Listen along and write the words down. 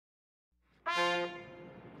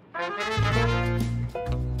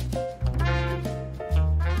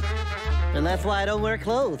And that's why I don't wear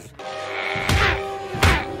clothes.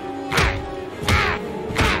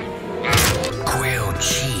 Grilled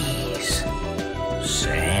cheese.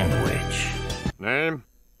 Sandwich. Name?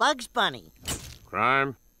 Bugs Bunny.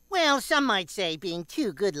 Crime? Well, some might say being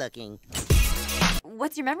too good-looking.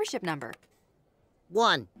 What's your membership number?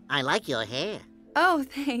 1. I like your hair. Oh,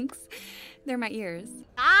 thanks. They're my ears.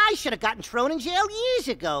 I should have gotten thrown in jail years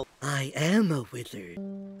ago. I am a wizard.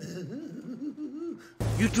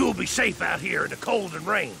 You two will be safe out here in the cold and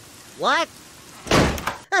rain. What?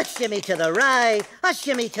 A shimmy to the right, a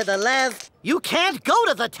shimmy to the left. You can't go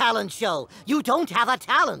to the talent show. You don't have a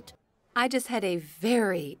talent. I just had a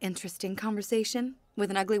very interesting conversation with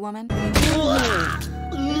an ugly woman.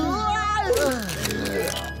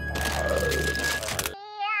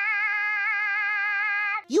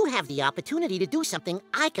 You have the opportunity to do something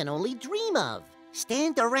I can only dream of.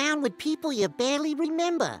 Stand around with people you barely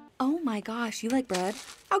remember. Oh my gosh, you like bread?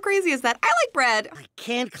 How crazy is that? I like bread! I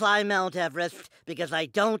can't climb Mount Everest because I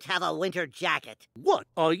don't have a winter jacket. What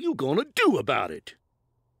are you gonna do about it?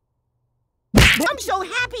 I'm so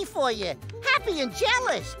happy for you. Happy and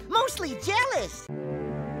jealous. Mostly jealous.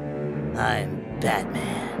 I'm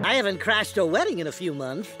Batman. I haven't crashed a wedding in a few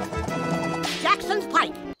months. Jackson's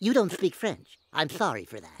Pike. You don't speak French. I'm sorry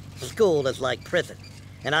for that. School is like prison,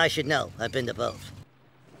 and I should know. I've been to both.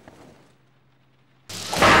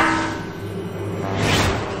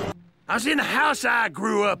 I was in the house I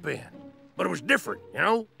grew up in, but it was different, you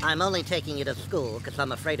know? I'm only taking you to school because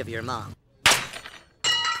I'm afraid of your mom.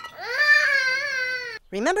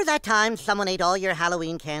 Remember that time someone ate all your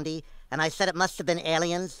Halloween candy, and I said it must have been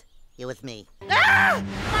aliens? It was me. Ah!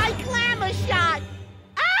 My glamour shot!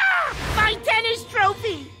 Ah! My tennis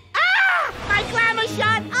trophy! Ah! My glamour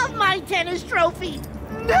shot of my tennis trophy!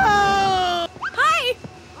 No! Hi!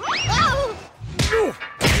 Oh!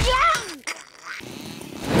 Yeah!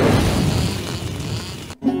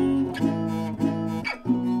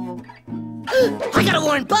 I gotta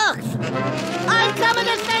warn Bugs! I'm coming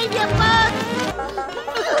to save you, Bugs!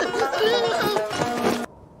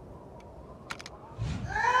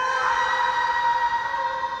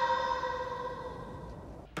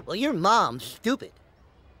 Well, your mom's stupid.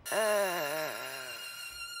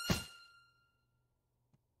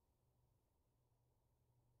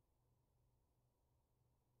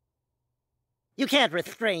 You can't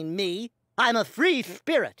restrain me. I'm a free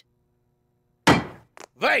spirit.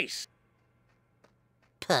 Vase!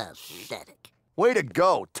 Pathetic. Way to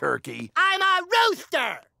go, turkey. I'm a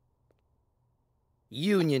rooster!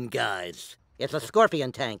 Union guys. It's a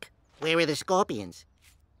scorpion tank. Where are the scorpions?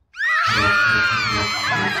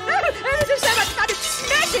 This is so much fun! It's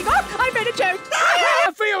smashing! Oh, I made a joke!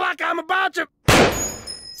 I feel like I'm about to...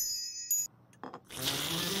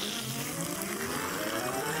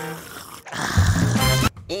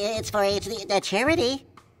 It's for the charity.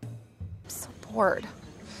 I'm so bored.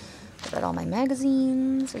 I read all my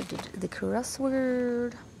magazines, I did the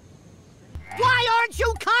crossword. Why aren't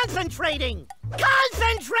you concentrating?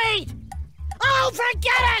 Concentrate! Oh,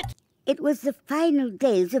 forget it! It was the final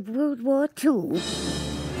days of World War II.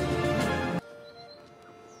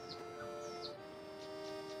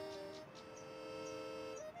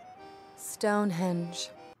 Stonehenge.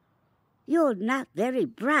 You're not very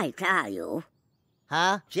bright, are you?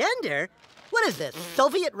 Huh? Gender? What is this,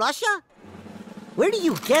 Soviet Russia? Where do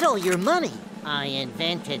you get all your money? I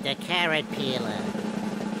invented the carrot peeler.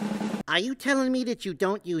 Are you telling me that you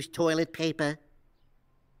don't use toilet paper?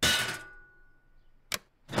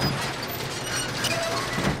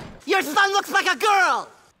 Your son looks like a girl!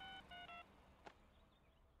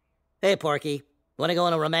 Hey, Porky. Want to go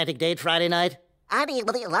on a romantic date Friday night? I'd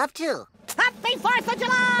really love to. Happy 4th of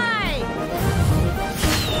July!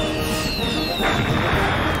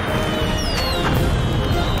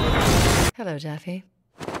 Hello, Daffy.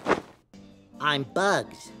 I'm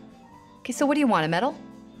Bugs. Okay, so what do you want, a medal?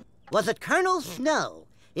 Was it Colonel Snow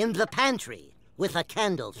in the pantry with a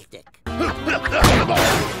candlestick? Take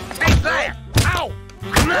that! Ow!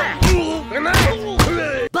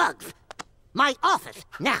 Bugs! My office,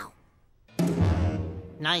 now!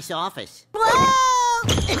 Nice office.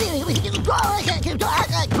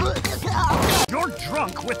 You're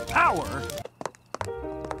drunk with power.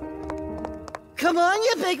 Come on,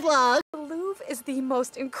 you big log! The Louvre is the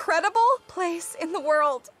most incredible place in the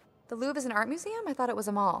world. The Louvre is an art museum? I thought it was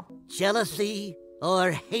a mall. Jealousy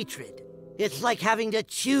or hatred. It's like having to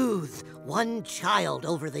choose one child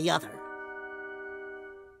over the other.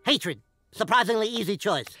 Hatred. Surprisingly easy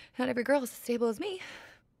choice. Not every girl is as stable as me.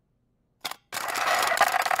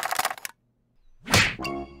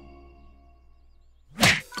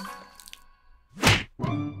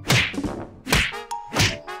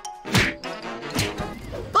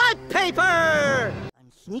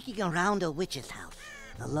 sneaking around a witch's house,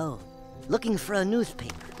 alone, looking for a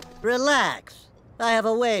newspaper. Relax. I have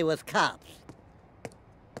a way with cops.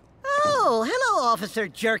 Oh, hello, Officer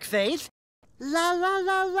Jerkface. La la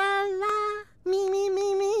la la la. Me, me,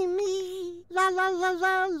 me, me, me. La la la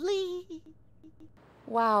la lee.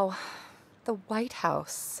 Wow, the White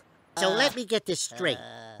House. So let me get this straight.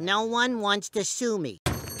 No one wants to sue me.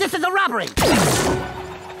 This is a robbery!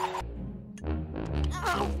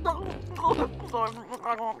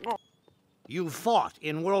 You fought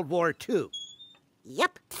in World War II.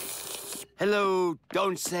 Yep. Hello,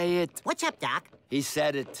 don't say it. What's up, Doc? He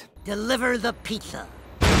said it. Deliver the pizza.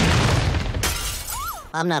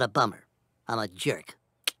 I'm not a bummer. I'm a jerk.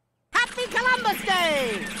 Happy Columbus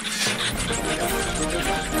Day!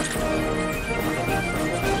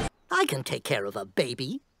 I can take care of a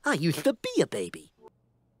baby. I used to be a baby.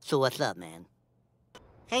 So what's up, man?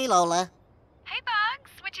 Hey, Lola. Hey,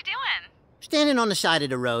 Bugs. What you doing? Standing on the side of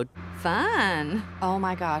the road. Fun. Oh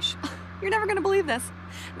my gosh. You're never gonna believe this.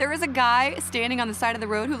 There is a guy standing on the side of the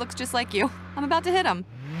road who looks just like you. I'm about to hit him.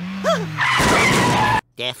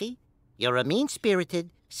 Daffy, you're a mean-spirited,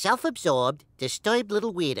 self-absorbed, disturbed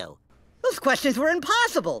little weirdo. Those questions were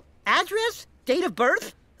impossible. Address? Date of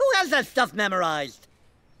birth? Who has that stuff memorized?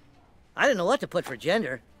 I didn't know what to put for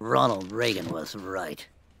gender. Ronald Reagan was right.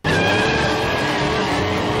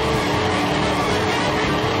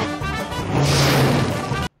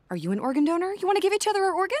 Are you an organ donor? You want to give each other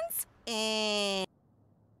our organs? I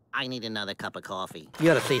need another cup of coffee. You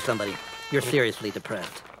gotta see somebody. You're seriously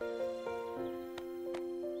depressed.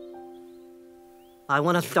 I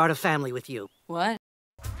want to start a family with you. What?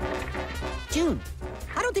 June,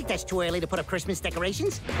 I don't think that's too early to put up Christmas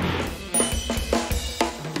decorations.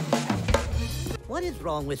 What is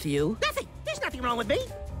wrong with you? Nothing. There's nothing wrong with me.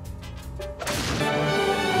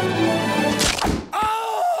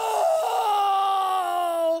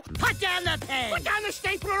 Oh! Put down the pen. Put down the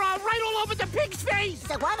stapler, I'll write all over the pig's face!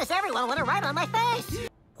 So why does everyone want to write on my face?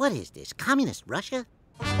 What is this, communist Russia?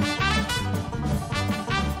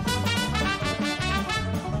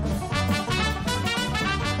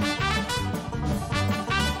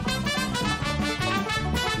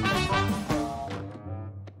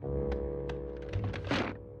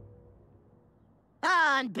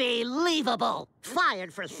 Unbelievable!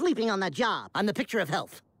 Fired for sleeping on the job. I'm the picture of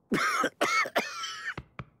health.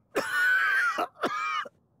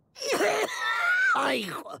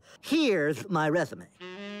 Here's my resume.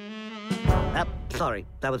 Sorry,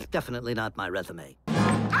 that was definitely not my resume.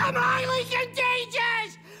 I'm highly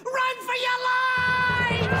contagious! Run for your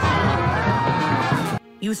life!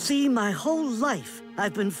 You see, my whole life,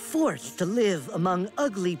 I've been forced to live among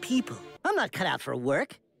ugly people. I'm not cut out for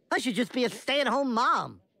work. I should just be a stay-at-home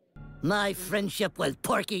mom. My friendship with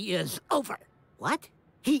Porky is over. What?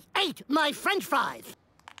 He ate my French fries.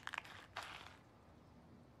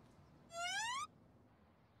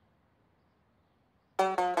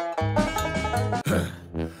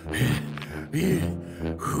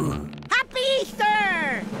 Happy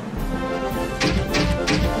Easter!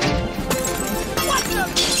 What the?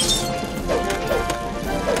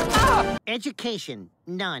 Education,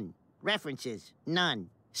 none. References, none.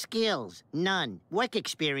 Skills, none. Work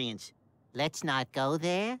experience. Let's not go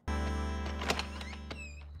there.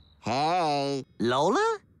 Hey,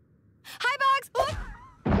 Lola? Hi, Bugs! What?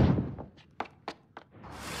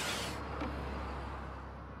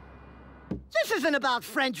 This isn't about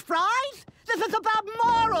French fries. This is about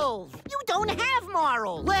morals. You don't have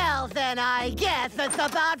morals. Well, then I guess it's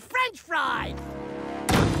about French fries.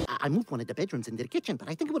 I moved one of the bedrooms into the kitchen, but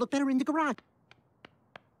I think it would look better in the garage.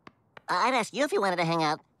 I'd ask you if you wanted to hang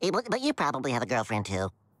out, but you probably have a girlfriend, too.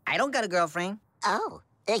 I don't got a girlfriend. Oh,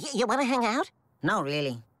 you want to hang out? No,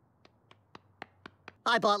 really.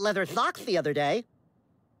 I bought leather socks the other day.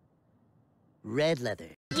 Red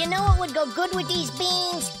leather. You know what would go good with these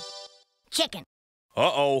beans? Chicken.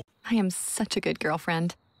 Uh-oh. I am such a good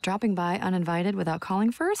girlfriend. Dropping by uninvited without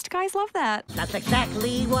calling first, guys love that. That's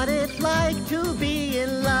exactly what it's like to be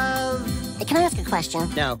in love. Hey, can I ask a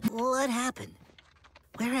question? No. What happened?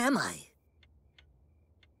 Where am I?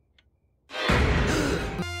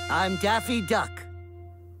 I'm Daffy Duck,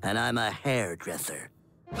 and I'm a hairdresser.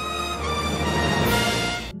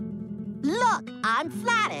 Look, I'm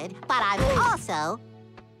flattered, but I'm also...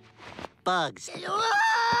 Bugs.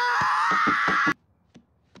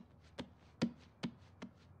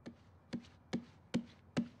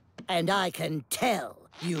 And I can tell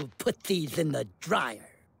you put these in the dryer.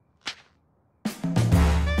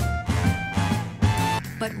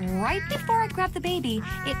 But right before I grabbed the baby,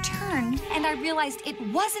 it turned, and I realized it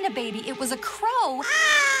wasn't a baby, it was a crow.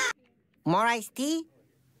 More iced tea?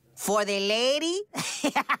 For the lady?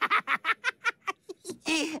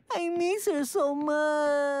 I miss her so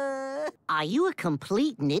much. Are you a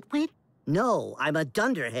complete nitwit? No, I'm a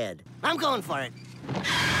dunderhead. I'm going for it.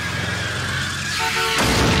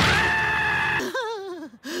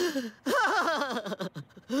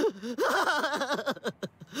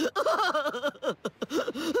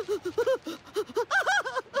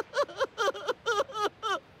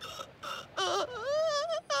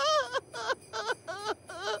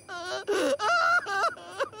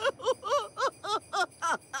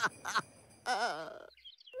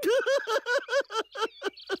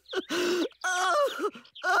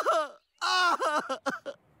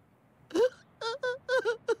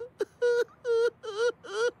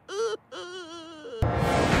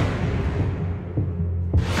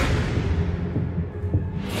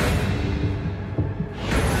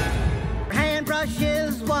 Handbrush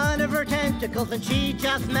is one of her tentacles, and she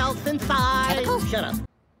just melts inside. Tentacles? Shut up.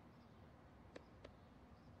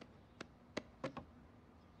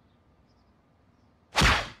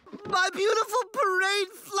 My beautiful parade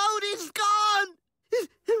float is gone! And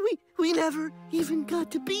we never even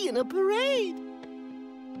got to be in a parade.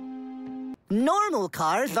 Normal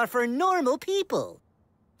cars are for normal people.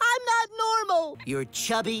 I'm not normal. You're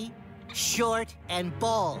chubby, short, and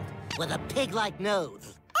bald, with a pig-like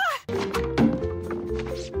nose.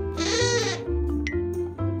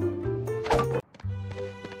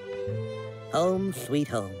 Home, sweet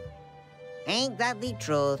home. Ain't that the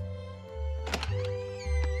truth?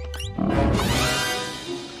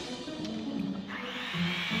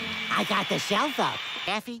 I got the shelf up.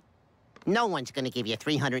 Effie, no one's gonna give you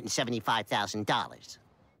 $375,000.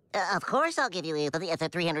 Of course I'll give you the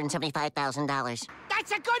 $375,000.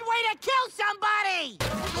 That's a good way to kill somebody!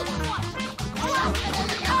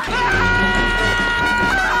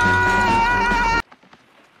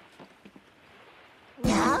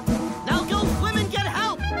 Now go swim and get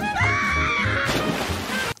help!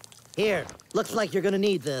 Here, looks like you're gonna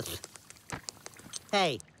need this.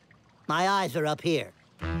 Hey, my eyes are up here.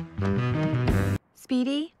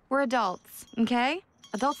 Speedy, we're adults, okay?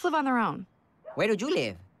 Adults live on their own. Where do you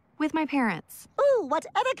live? With my parents. Ooh,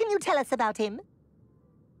 whatever can you tell us about him?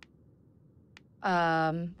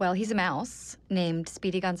 Well, he's a mouse named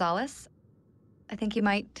Speedy Gonzalez. I think he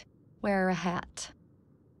might wear a hat.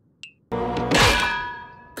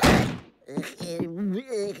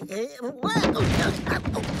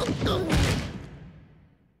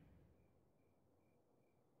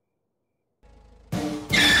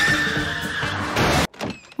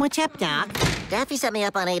 What's up, Doc? Daffy set me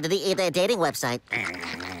up on a dating website.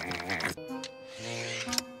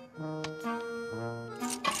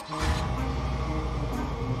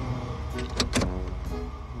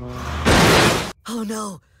 Oh,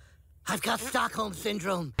 no. I've got Stockholm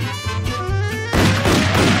Syndrome.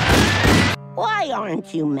 Why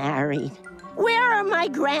aren't you married? Where are my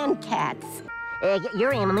grandcats?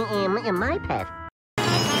 You're in my pet.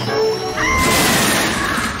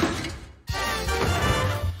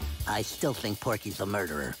 I still think Porky's a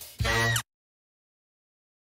murderer.